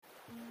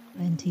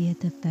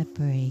20th of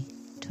February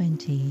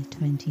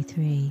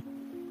 2023.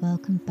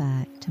 Welcome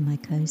back to my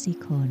cozy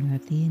corner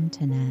of the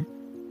internet.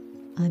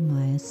 I'm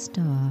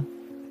Mayastar,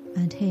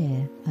 and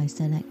here I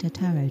select a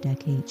tarot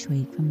deck each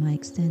week from my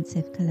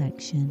extensive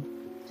collection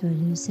to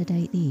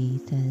elucidate the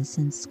ethers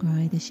and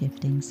scry the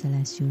shifting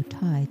celestial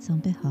tides on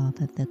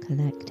behalf of the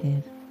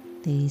collective.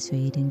 These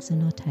readings are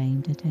not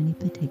aimed at any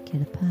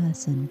particular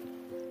person,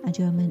 and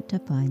you are meant to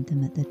find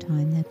them at the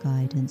time their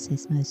guidance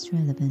is most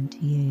relevant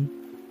to you.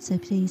 So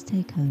please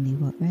take only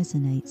what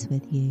resonates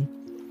with you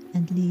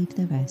and leave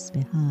the rest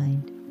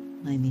behind.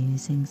 My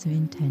musings are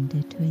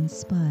intended to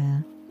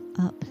inspire,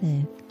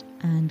 uplift,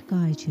 and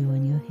guide you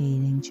on your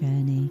healing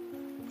journey.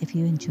 If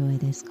you enjoy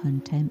this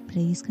content,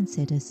 please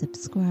consider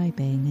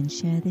subscribing and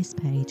share this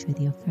page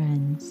with your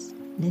friends.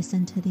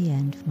 Listen to the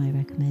end for my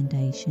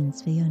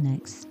recommendations for your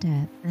next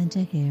step and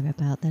to hear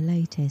about the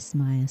latest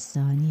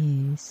Mayastar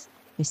news.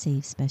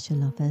 Receive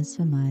special offers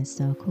for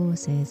Mayastar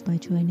courses by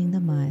joining the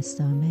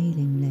Mayastar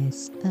mailing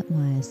list at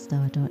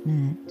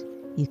mayastar.net.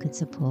 You could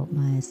support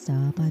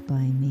Mayastar by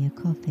buying me a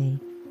coffee.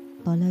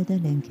 Follow the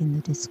link in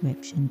the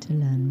description to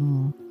learn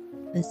more.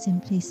 But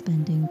simply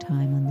spending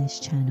time on this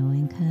channel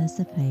incurs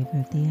the favour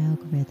of the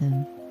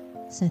algorithm.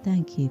 So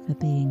thank you for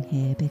being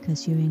here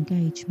because your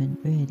engagement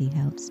really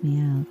helps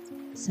me out.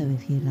 So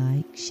if you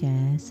like,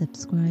 share,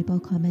 subscribe or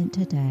comment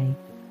today,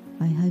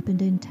 I hope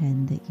and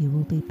intend that you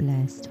will be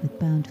blessed with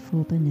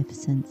bountiful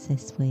beneficence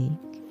this week.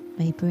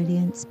 May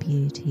brilliance,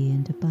 beauty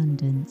and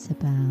abundance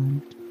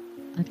abound.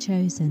 I've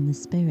chosen the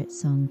Spirit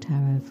Song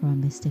Tarot for our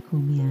mystical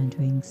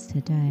meanderings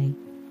today.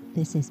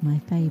 This is my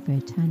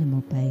favourite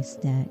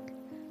animal-based deck,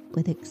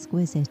 with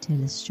exquisite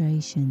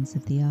illustrations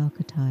of the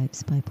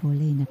archetypes by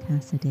Paulina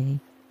Cassidy.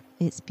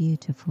 It's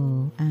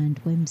beautiful and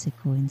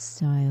whimsical in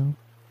style,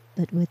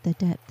 but with the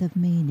depth of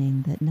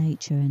meaning that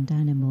nature and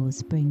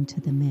animals bring to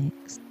the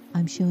mix.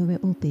 I'm sure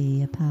it will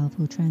be a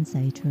powerful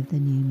translator of the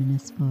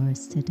numinous for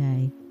us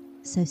today.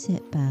 So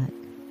sit back,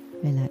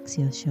 relax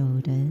your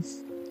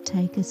shoulders,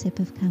 take a sip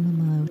of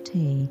chamomile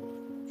tea,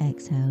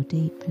 exhale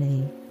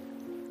deeply,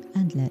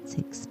 and let's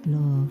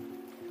explore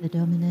the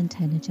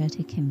dominant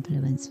energetic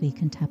influence we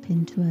can tap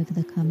into over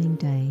the coming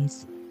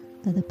days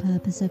for the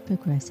purpose of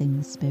progressing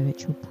the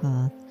spiritual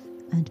path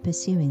and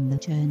pursuing the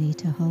journey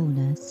to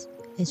wholeness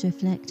is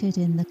reflected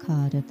in the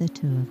card of the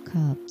Two of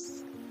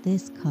Cups.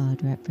 This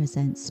card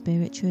represents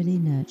spiritually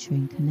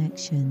nurturing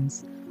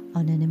connections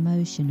on an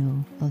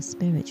emotional or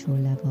spiritual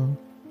level.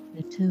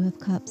 The Two of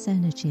Cups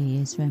energy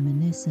is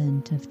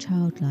reminiscent of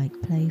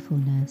childlike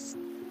playfulness,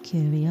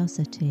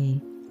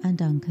 curiosity,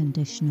 and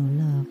unconditional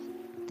love.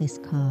 This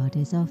card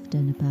is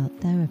often about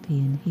therapy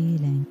and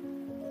healing,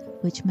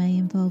 which may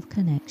involve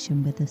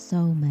connection with a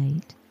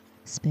soulmate,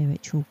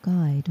 spiritual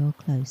guide, or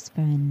close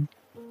friend.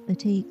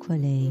 But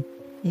equally,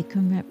 it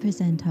can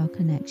represent our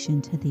connection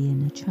to the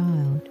inner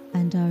child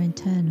and our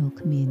internal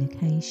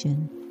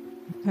communication.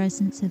 The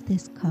presence of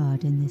this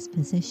card in this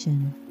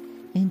position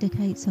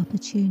indicates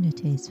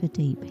opportunities for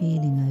deep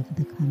healing over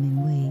the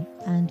coming week,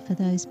 and for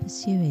those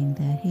pursuing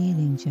their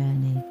healing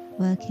journey,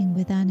 working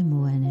with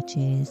animal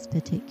energies,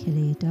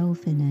 particularly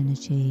dolphin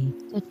energy,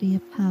 could be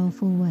a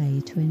powerful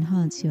way to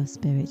enhance your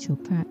spiritual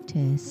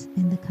practice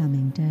in the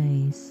coming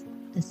days.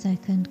 The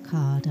second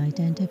card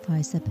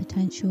identifies the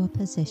potential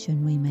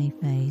opposition we may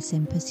face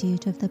in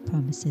pursuit of the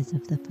promises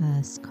of the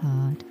first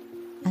card,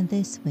 and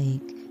this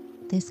week,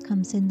 this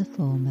comes in the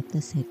form of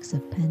the Six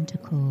of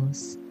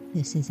Pentacles.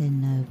 This is in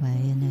no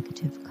way a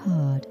negative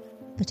card,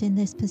 but in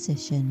this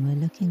position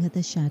we're looking at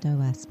the shadow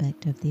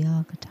aspect of the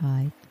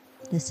archetype.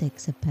 The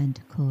Six of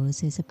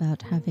Pentacles is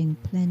about having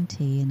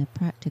plenty in a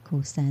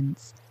practical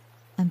sense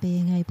and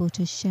being able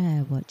to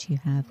share what you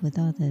have with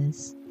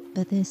others.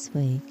 But this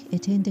week,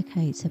 it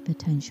indicates a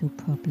potential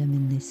problem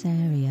in this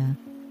area.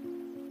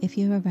 If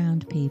you're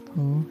around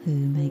people who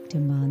make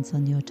demands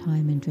on your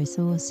time and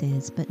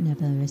resources but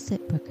never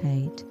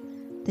reciprocate,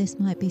 this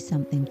might be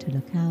something to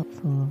look out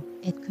for.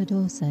 It could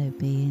also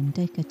be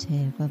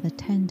indicative of a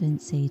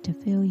tendency to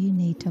feel you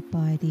need to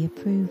buy the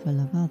approval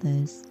of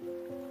others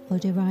or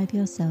derive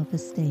your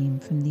self-esteem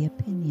from the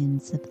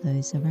opinions of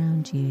those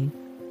around you.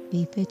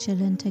 Be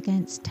vigilant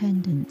against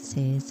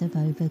tendencies of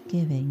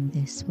overgiving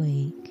this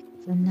week.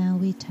 And now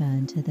we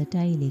turn to the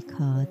daily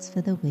cards for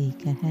the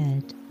week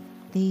ahead.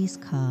 These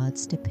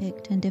cards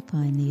depict and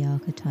define the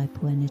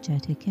archetypal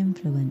energetic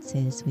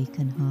influences we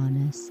can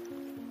harness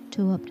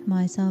to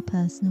optimize our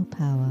personal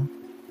power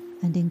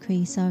and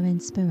increase our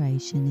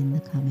inspiration in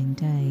the coming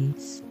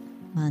days.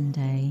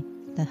 Monday,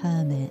 the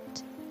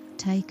Hermit.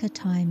 Take a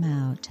time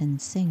out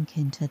and sink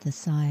into the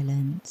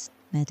silence.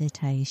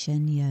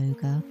 Meditation,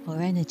 yoga,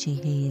 or energy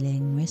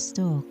healing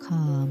restore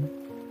calm.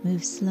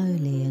 Move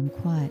slowly and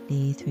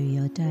quietly through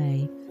your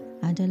day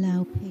and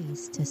allow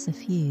peace to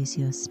suffuse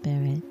your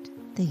spirit.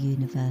 The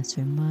universe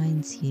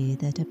reminds you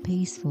that a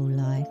peaceful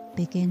life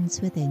begins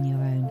within your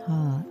own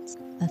heart.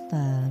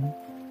 Affirm,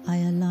 I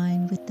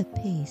align with the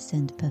peace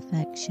and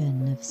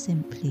perfection of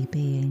simply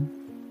being.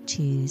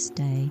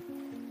 Tuesday,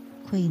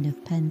 Queen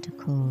of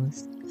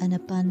Pentacles. An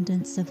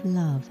abundance of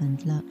love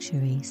and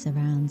luxury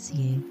surrounds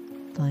you.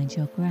 Find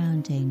your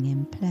grounding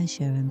in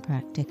pleasure and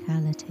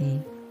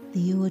practicality.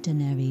 The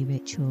ordinary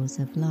rituals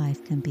of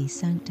life can be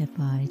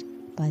sanctified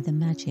by the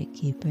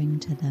magic you bring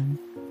to them.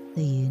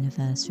 The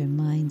universe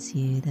reminds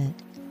you that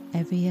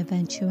every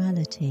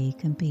eventuality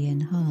can be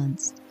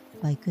enhanced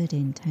by good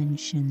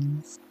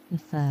intentions.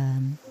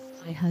 Affirm,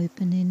 I hope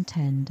and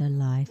intend a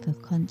life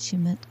of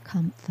consummate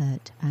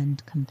comfort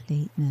and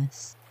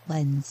completeness.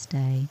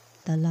 Wednesday,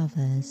 the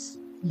Lovers.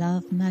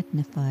 Love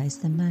magnifies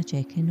the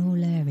magic in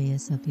all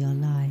areas of your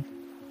life.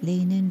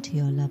 Lean into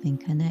your loving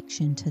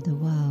connection to the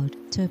world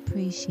to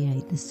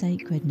appreciate the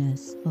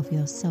sacredness of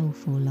your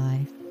soulful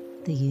life.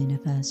 The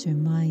universe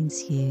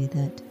reminds you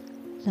that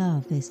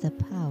love is the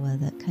power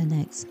that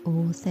connects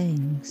all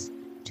things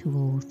to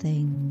all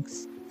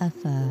things.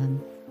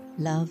 Affirm,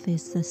 love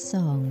is the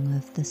song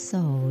of the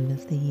soul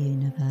of the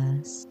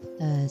universe.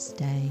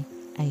 Thursday,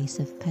 Ace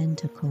of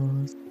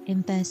Pentacles.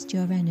 Invest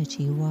your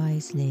energy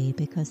wisely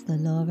because the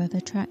law of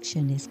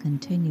attraction is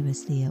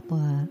continuously at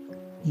work.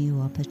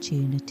 New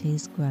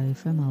opportunities grow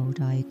from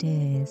old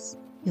ideas.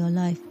 Your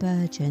life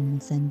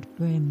burgeons and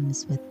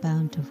brims with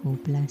bountiful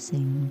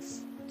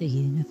blessings. The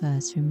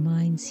universe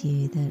reminds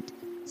you that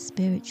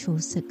spiritual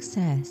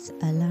success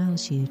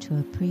allows you to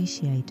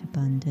appreciate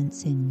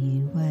abundance in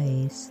new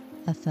ways.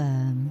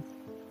 Affirm,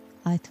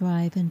 I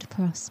thrive and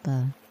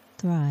prosper,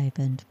 thrive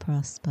and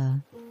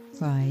prosper.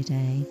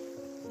 Friday,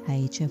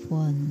 Page of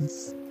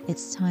Wands.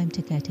 It's time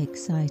to get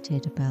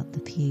excited about the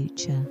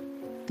future.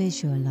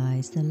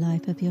 Visualize the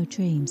life of your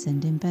dreams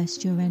and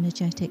invest your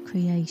energetic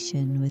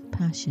creation with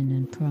passion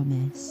and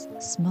promise.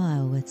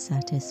 Smile with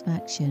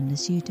satisfaction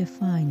as you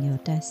define your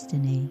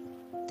destiny.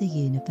 The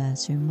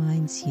universe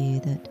reminds you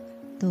that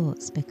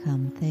thoughts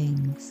become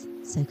things,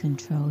 so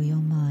control your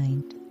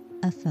mind.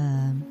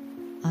 Affirm,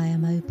 I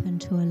am open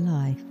to a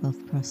life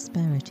of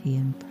prosperity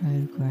and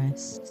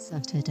progress.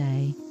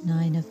 Saturday,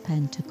 Nine of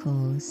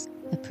Pentacles.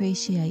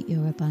 Appreciate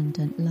your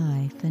abundant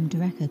life and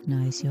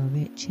recognize your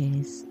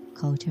riches.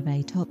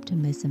 Cultivate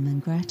optimism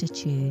and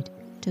gratitude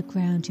to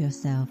ground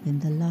yourself in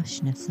the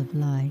lushness of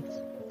life.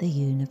 The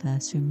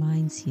universe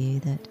reminds you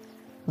that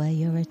where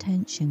your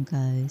attention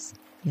goes,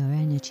 your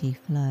energy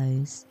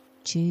flows.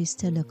 Choose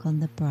to look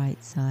on the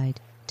bright side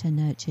to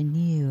nurture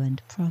new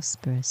and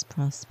prosperous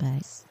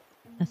prospects.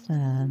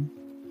 Affirm,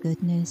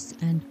 goodness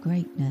and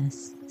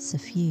greatness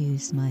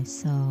suffuse my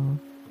soul.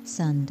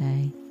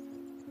 Sunday,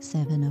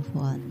 Seven of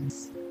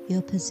Wands.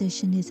 Your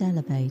position is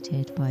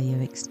elevated by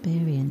your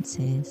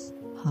experiences.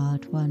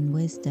 Hard-won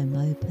wisdom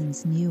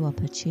opens new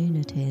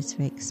opportunities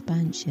for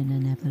expansion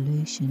and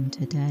evolution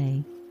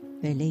today.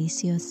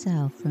 Release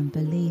yourself from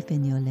belief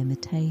in your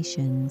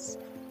limitations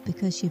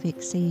because you've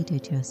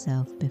exceeded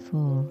yourself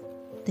before.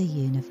 The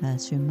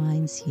universe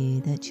reminds you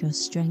that your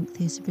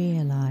strength is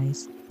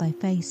realized by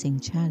facing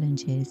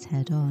challenges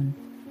head-on.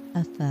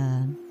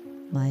 Affirm,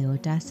 my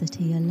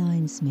audacity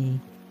aligns me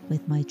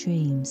with my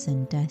dreams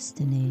and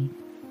destiny.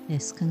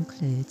 This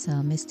concludes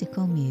our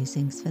mystical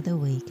musings for the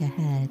week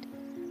ahead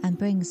and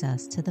brings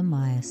us to the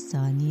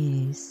Mayastar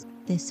news.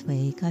 This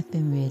week I've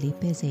been really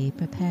busy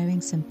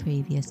preparing some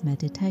previous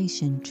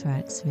meditation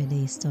tracks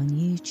released on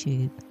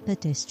YouTube for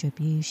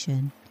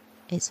distribution.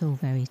 It's all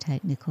very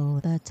technical,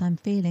 but I'm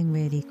feeling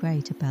really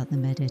great about the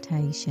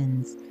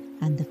meditations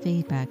and the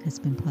feedback has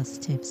been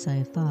positive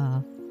so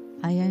far.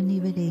 I only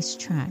release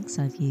tracks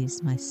I've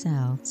used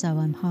myself, so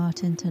I'm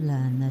heartened to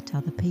learn that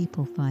other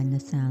people find the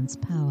sounds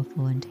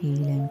powerful and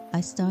healing.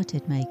 I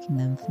started making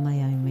them for my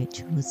own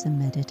rituals and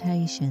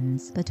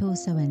meditations, but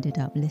also ended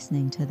up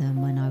listening to them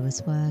when I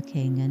was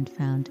working and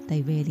found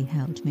they really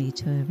helped me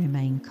to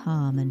remain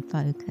calm and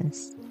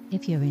focused.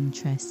 If you're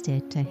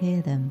interested to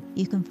hear them,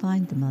 you can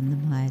find them on the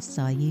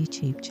Mayastar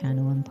YouTube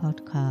channel and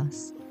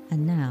podcast.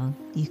 And now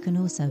you can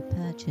also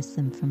purchase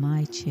them from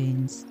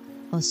iTunes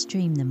or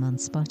stream them on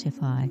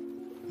Spotify.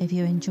 If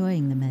you're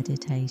enjoying the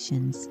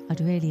meditations,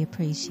 I'd really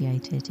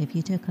appreciate it if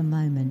you took a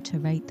moment to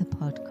rate the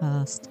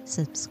podcast,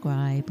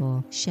 subscribe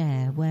or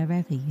share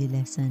wherever you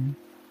listen.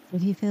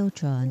 If you feel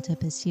drawn to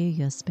pursue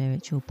your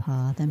spiritual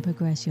path and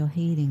progress your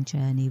healing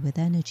journey with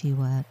energy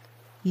work,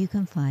 you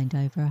can find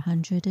over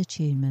 100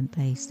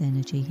 attunement-based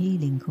energy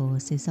healing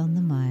courses on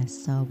the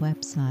Mayastar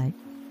website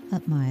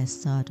at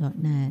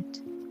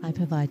mayastar.net. I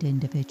provide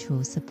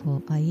individual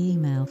support by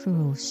email for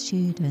all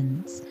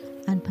students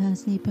and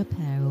personally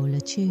prepare all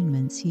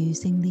attunements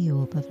using the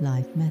Orb of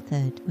Life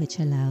method, which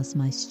allows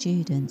my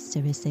students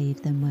to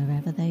receive them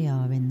wherever they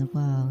are in the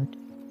world.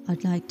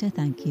 I'd like to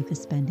thank you for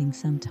spending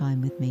some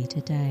time with me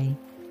today.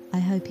 I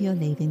hope you're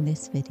leaving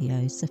this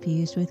video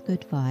suffused with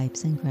good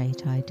vibes and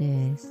great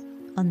ideas.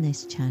 On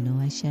this channel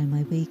I share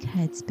my week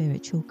ahead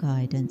spiritual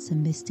guidance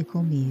and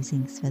mystical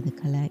musings for the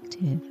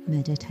collective,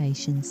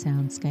 meditation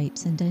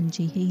soundscapes and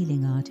energy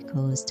healing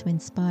articles to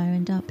inspire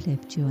and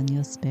uplift you on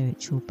your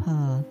spiritual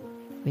path.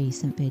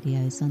 Recent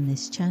videos on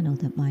this channel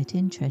that might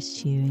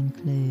interest you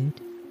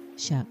include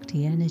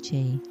Shakti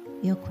Energy,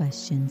 Your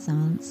Questions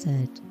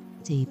Answered,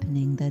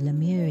 Deepening the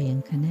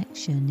Lemurian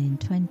Connection in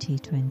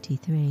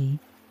 2023,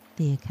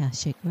 the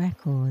Akashic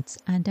Records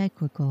and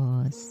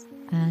Egregores,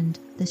 and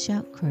the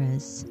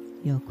Chakras,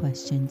 your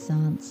questions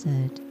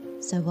answered.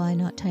 So why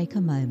not take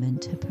a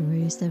moment to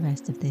peruse the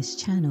rest of this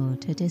channel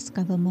to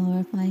discover more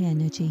of my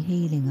energy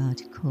healing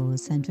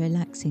articles and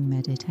relaxing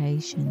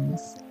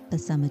meditations for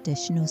some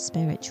additional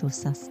spiritual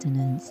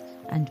sustenance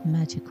and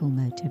magical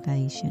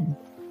motivation.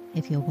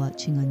 If you're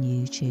watching on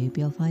YouTube,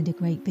 you'll find a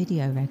great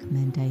video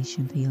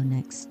recommendation for your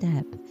next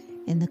step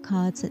in the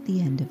cards at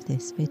the end of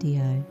this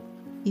video.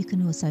 You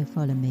can also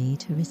follow me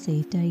to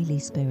receive daily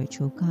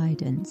spiritual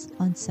guidance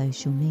on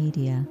social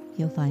media.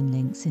 You'll find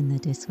links in the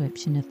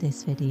description of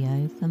this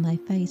video for my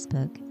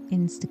Facebook,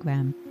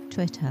 Instagram,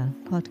 Twitter,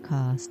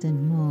 podcast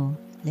and more.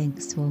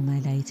 Links to all my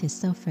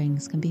latest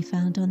offerings can be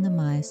found on the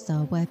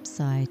Mayastar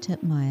website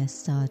at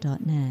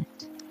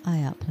mayastar.net. I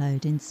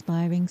upload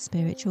inspiring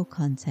spiritual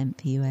content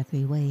for you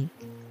every week,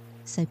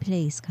 so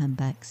please come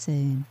back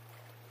soon.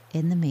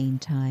 In the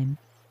meantime,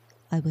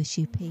 I wish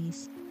you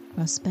peace,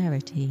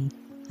 prosperity,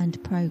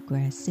 and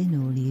progress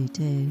in all you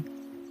do,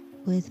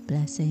 with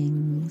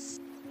blessings.